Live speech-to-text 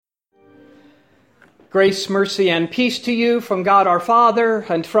Grace, mercy, and peace to you from God our Father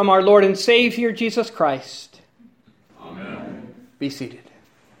and from our Lord and Savior, Jesus Christ. Amen. Be seated.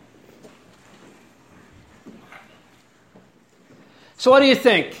 So what do you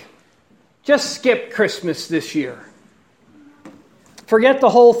think? Just skip Christmas this year. Forget the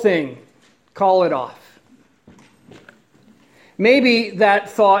whole thing. Call it off. Maybe that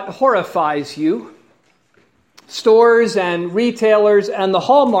thought horrifies you. Stores and retailers and the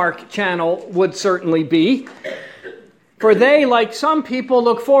Hallmark Channel would certainly be. For they, like some people,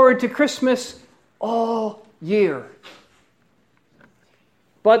 look forward to Christmas all year.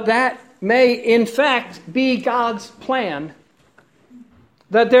 But that may, in fact, be God's plan,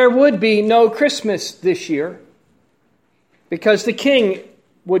 that there would be no Christmas this year, because the King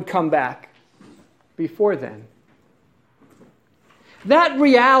would come back before then. That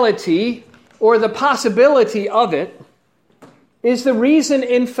reality, or the possibility of it, is the reason,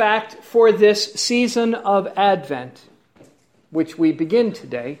 in fact, for this season of Advent, which we begin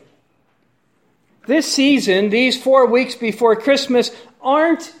today. This season, these 4 weeks before Christmas,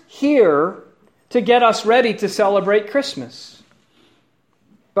 aren't here to get us ready to celebrate Christmas,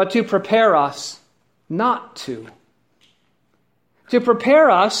 but to prepare us not to. To prepare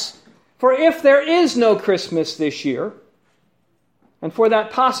us for if there is no Christmas this year, and for that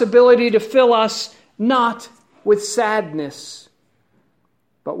possibility to fill us not with sadness,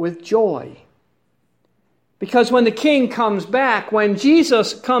 but with joy. Because when the King comes back, when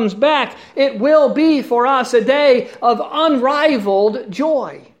Jesus comes back, it will be for us a day of unrivaled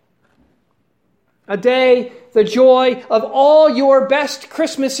joy. A day, the joy of all your best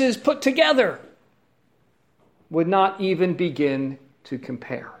Christmases put together would not even begin to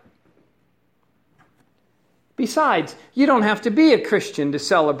compare. Besides, you don't have to be a Christian to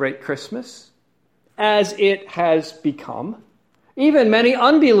celebrate Christmas, as it has become. Even many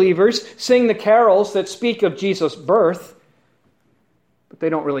unbelievers sing the carols that speak of Jesus' birth, but they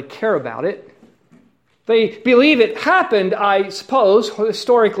don't really care about it. They believe it happened, I suppose,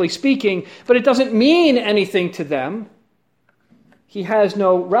 historically speaking, but it doesn't mean anything to them. He has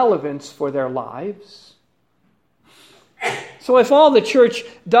no relevance for their lives. So if all the church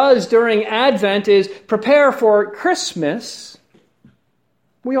does during Advent is prepare for Christmas,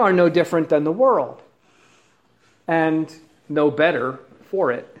 we are no different than the world, and no better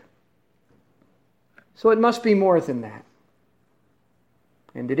for it. So it must be more than that.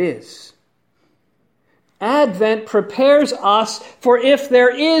 And it is. Advent prepares us for if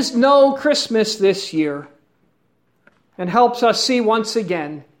there is no Christmas this year, and helps us see once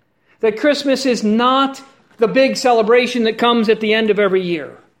again that Christmas is not the big celebration that comes at the end of every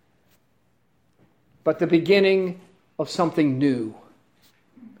year, but the beginning of something new.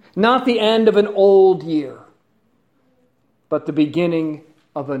 Not the end of an old year, but the beginning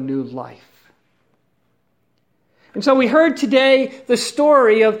of a new life. And so we heard today the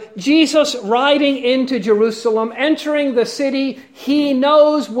story of Jesus riding into Jerusalem, entering the city he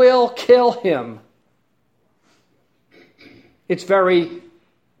knows will kill him. It's very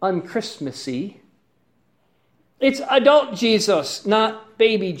un-Christmassy. It's adult Jesus, not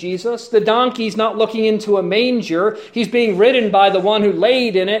baby Jesus. The donkey's not looking into a manger. He's being ridden by the one who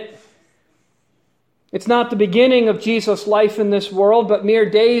laid in it. It's not the beginning of Jesus' life in this world, but mere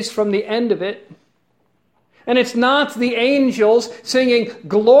days from the end of it. And it's not the angels singing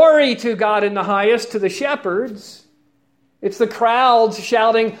glory to God in the highest to the shepherds. It's the crowds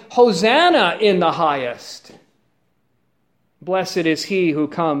shouting Hosanna in the highest. Blessed is he who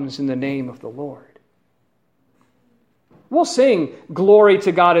comes in the name of the Lord. We'll sing glory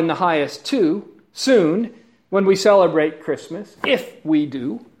to God in the highest too, soon, when we celebrate Christmas, if we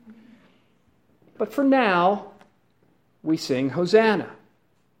do. But for now, we sing Hosanna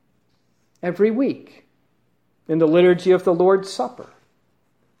every week in the liturgy of the Lord's Supper.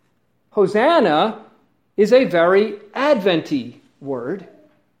 Hosanna is a very Advent-y word.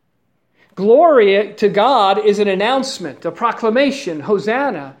 Glory to God is an announcement, a proclamation.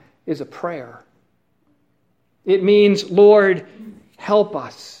 Hosanna is a prayer. It means, Lord, help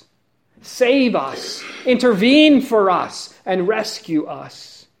us, save us, intervene for us, and rescue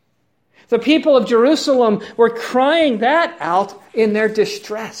us. The people of Jerusalem were crying that out in their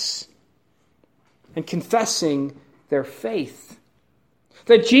distress and confessing their faith.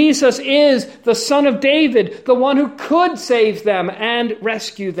 That Jesus is the Son of David, the one who could save them and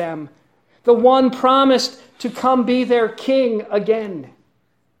rescue them, the one promised to come be their king again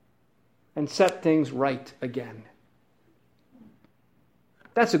and set things right again.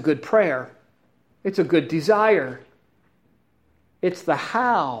 That's a good prayer. It's a good desire. It's the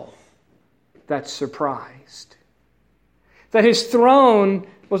how that's surprised. That his throne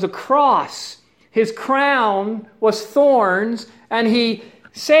was a cross His crown was thorns, and he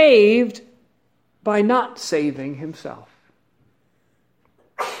saved by not saving himself.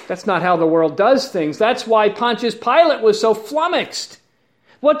 That's not how the world does things. That's why Pontius Pilate was so flummoxed.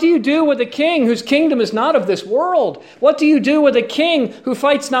 What do you do with a king whose kingdom is not of this world? What do you do with a king who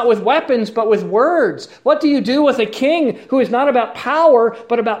fights not with weapons but with words? What do you do with a king who is not about power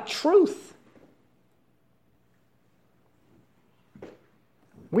but about truth?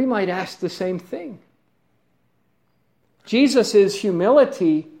 We might ask the same thing. Jesus'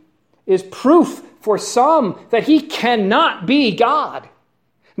 humility is proof for some that he cannot be God.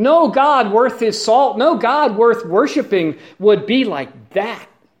 No God worth his salt, no God worth worshiping would be like that.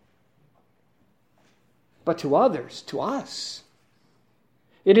 But to others, to us,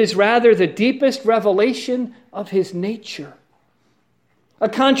 it is rather the deepest revelation of his nature. A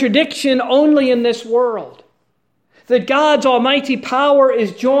contradiction only in this world. That God's almighty power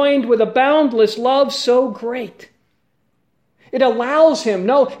is joined with a boundless love so great. It allows him,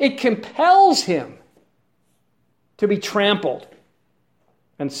 no, it compels him to be trampled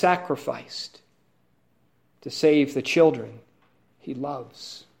and sacrificed to save the children he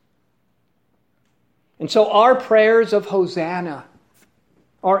loves. And so our prayers of Hosanna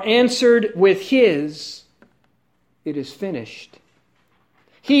are answered with his, it is finished.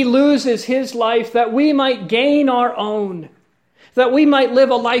 He loses his life that we might gain our own, that we might live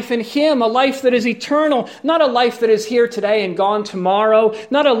a life in him, a life that is eternal, not a life that is here today and gone tomorrow,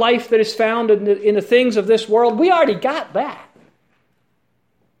 not a life that is found in the things of this world. We already got that.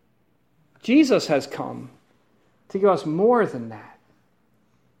 Jesus has come to give us more than that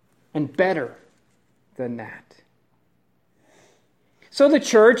and better than that. So the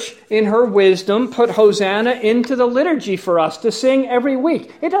church, in her wisdom, put Hosanna into the liturgy for us to sing every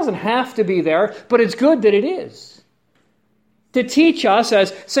week. It doesn't have to be there, but it's good that it is. To teach us,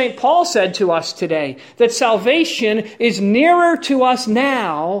 as St. Paul said to us today, that salvation is nearer to us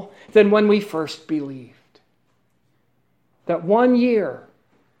now than when we first believed. That 1 year,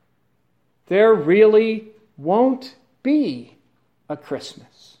 there really won't be a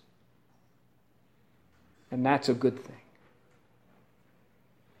Christmas. And that's a good thing.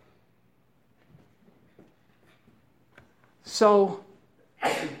 So,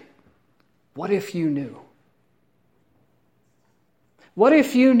 what if you knew? What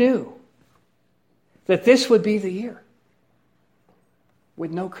if you knew that this would be the year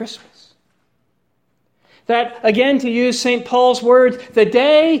with no Christmas? That, again, to use St. Paul's words, the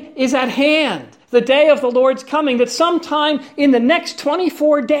day is at hand, the day of the Lord's coming, that sometime in the next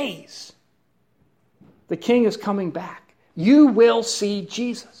 24 days, the King is coming back. You will see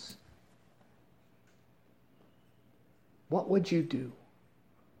Jesus. What would you do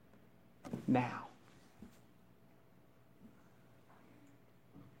now?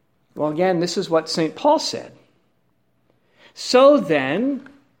 Well, again, this is what St. Paul said. So then,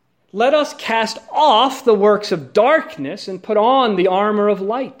 let us cast off the works of darkness and put on the armor of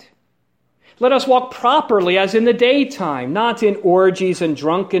light. Let us walk properly as in the daytime, not in orgies and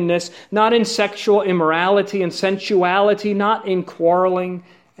drunkenness, not in sexual immorality and sensuality, not in quarreling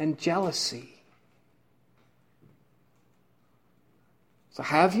and jealousy. So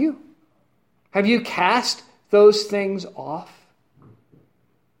have you? Have you cast those things off?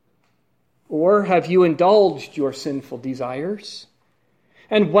 Or have you indulged your sinful desires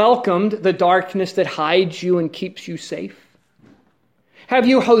and welcomed the darkness that hides you and keeps you safe? Have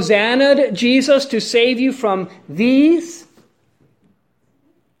you hosanna'd Jesus to save you from these?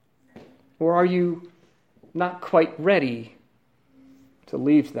 Or are you not quite ready to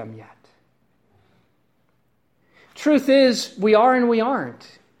leave them yet? Truth is, we are and we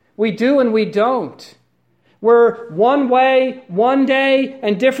aren't. We do and we don't. We're one way, one day,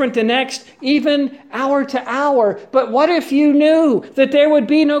 and different the next, even hour to hour. But what if you knew that there would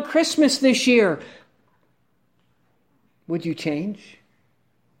be no Christmas this year? Would you change?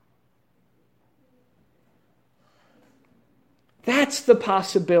 That's the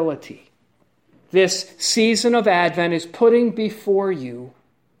possibility this season of Advent is putting before you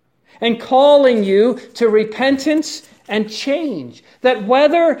and calling you to repentance and change. That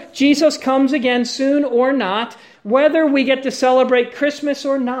whether Jesus comes again soon or not, whether we get to celebrate Christmas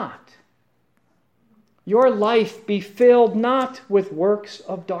or not, your life be filled not with works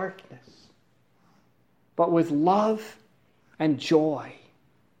of darkness, but with love and joy.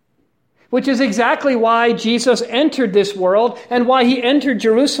 Which is exactly why Jesus entered this world and why he entered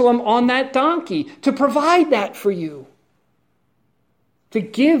Jerusalem on that donkey, to provide that for you, to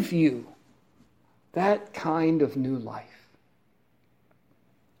give you that kind of new life.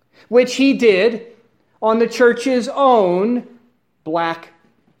 Which he did on the church's own Black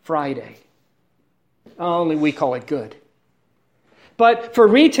Friday. Only we call it good. But for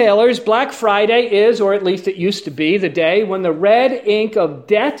retailers, Black Friday is, or at least it used to be, the day when the red ink of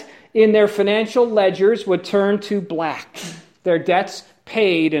debt in their financial ledgers would turn to black. Their debts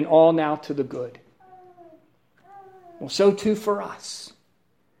paid and all now to the good. Well, so too for us.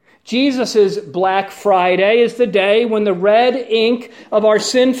 Jesus' Black Friday is the day when the red ink of our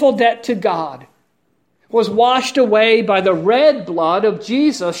sinful debt to God was washed away by the red blood of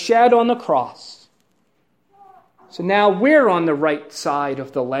Jesus shed on the cross. So now we're on the right side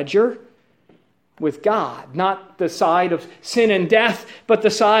of the ledger with God, not the side of sin and death, but the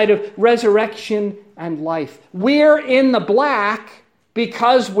side of resurrection and life. We're in the black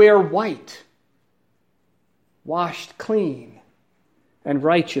because we're white, washed clean and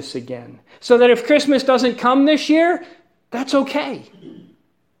righteous again. So that if Christmas doesn't come this year, that's okay.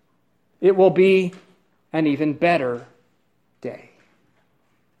 It will be an even better day.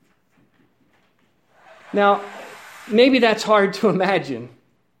 Now, maybe that's hard to imagine.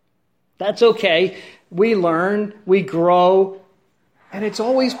 That's okay. We learn, we grow, and it's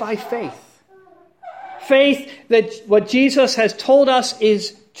always by faith. Faith that what Jesus has told us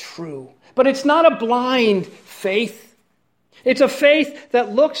is true. But it's not a blind faith. It's a faith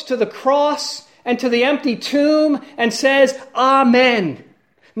that looks to the cross and to the empty tomb and says, Amen.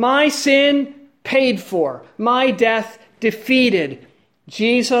 My sin paid for, my death defeated.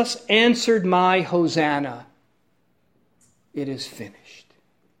 Jesus answered my Hosanna. It is finished.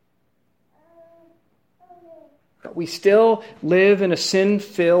 But we still live in a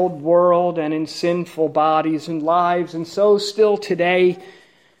sin-filled world and in sinful bodies and lives, and so still today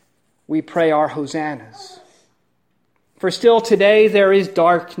we pray our hosannas. For still today there is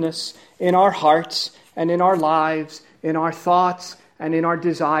darkness in our hearts and in our lives, in our thoughts and in our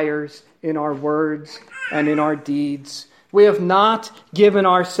desires, in our words and in our deeds. We have not given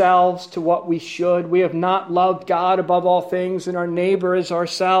ourselves to what we should. We have not loved God above all things and our neighbor as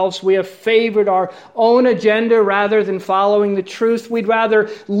ourselves. We have favored our own agenda rather than following the truth. We'd rather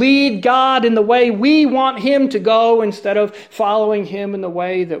lead God in the way we want Him to go instead of following Him in the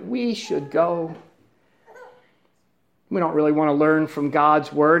way that we should go. We don't really want to learn from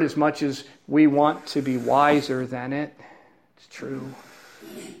God's word as much as we want to be wiser than it. It's true.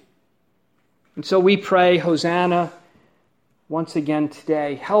 And so we pray, Hosanna, once again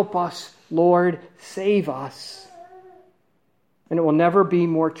today. Help us, Lord, save us. And it will never be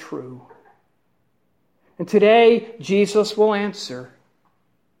more true. And today, Jesus will answer,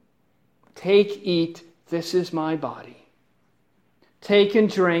 take, eat, this is my body. Take and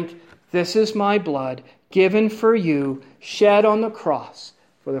drink, this is my blood, given for you, shed on the cross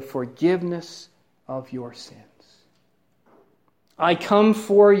for the forgiveness of your sins. I come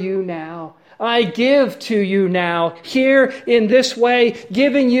for you now. I give to you now, here in this way,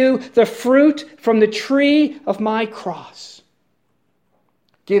 giving you the fruit from the tree of my cross.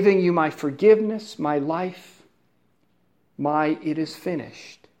 Giving you my forgiveness, my life, my it is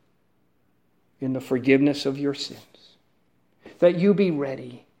finished in the forgiveness of your sins. That you be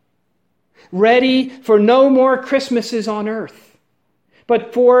ready. Ready for no more Christmases on earth,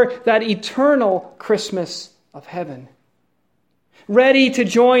 but for that eternal Christmas of heaven. Ready to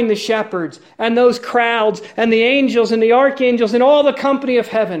join the shepherds and those crowds and the angels and the archangels and all the company of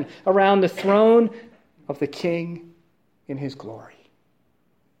heaven around the throne of the King in His glory.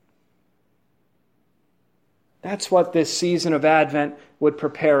 That's what this season of Advent would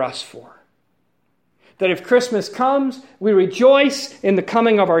prepare us for. That if Christmas comes, we rejoice in the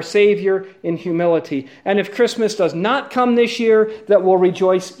coming of our Savior in humility. And if Christmas does not come this year, that we'll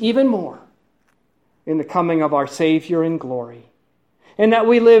rejoice even more in the coming of our Savior in glory. And that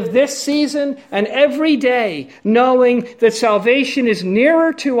we live this season and every day knowing that salvation is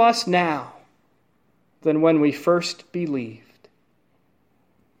nearer to us now than when we first believed.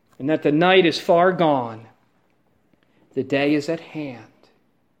 And that the night is far gone. The day is at hand.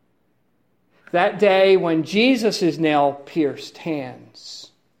 That day when Jesus' nail-pierced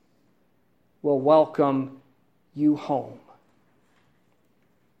hands will welcome you home.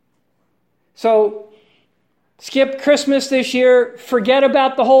 So, skip Christmas this year, forget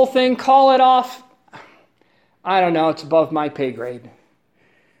about the whole thing, call it off. I don't know, it's above my pay grade.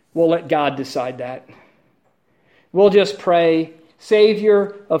 We'll let God decide that. We'll just pray,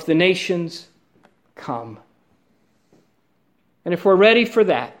 Savior of the nations, come. And if we're ready for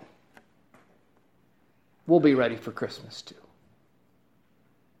that, we'll be ready for Christmas too.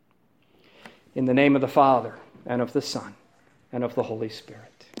 In the name of the Father, and of the Son, and of the Holy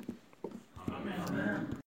Spirit.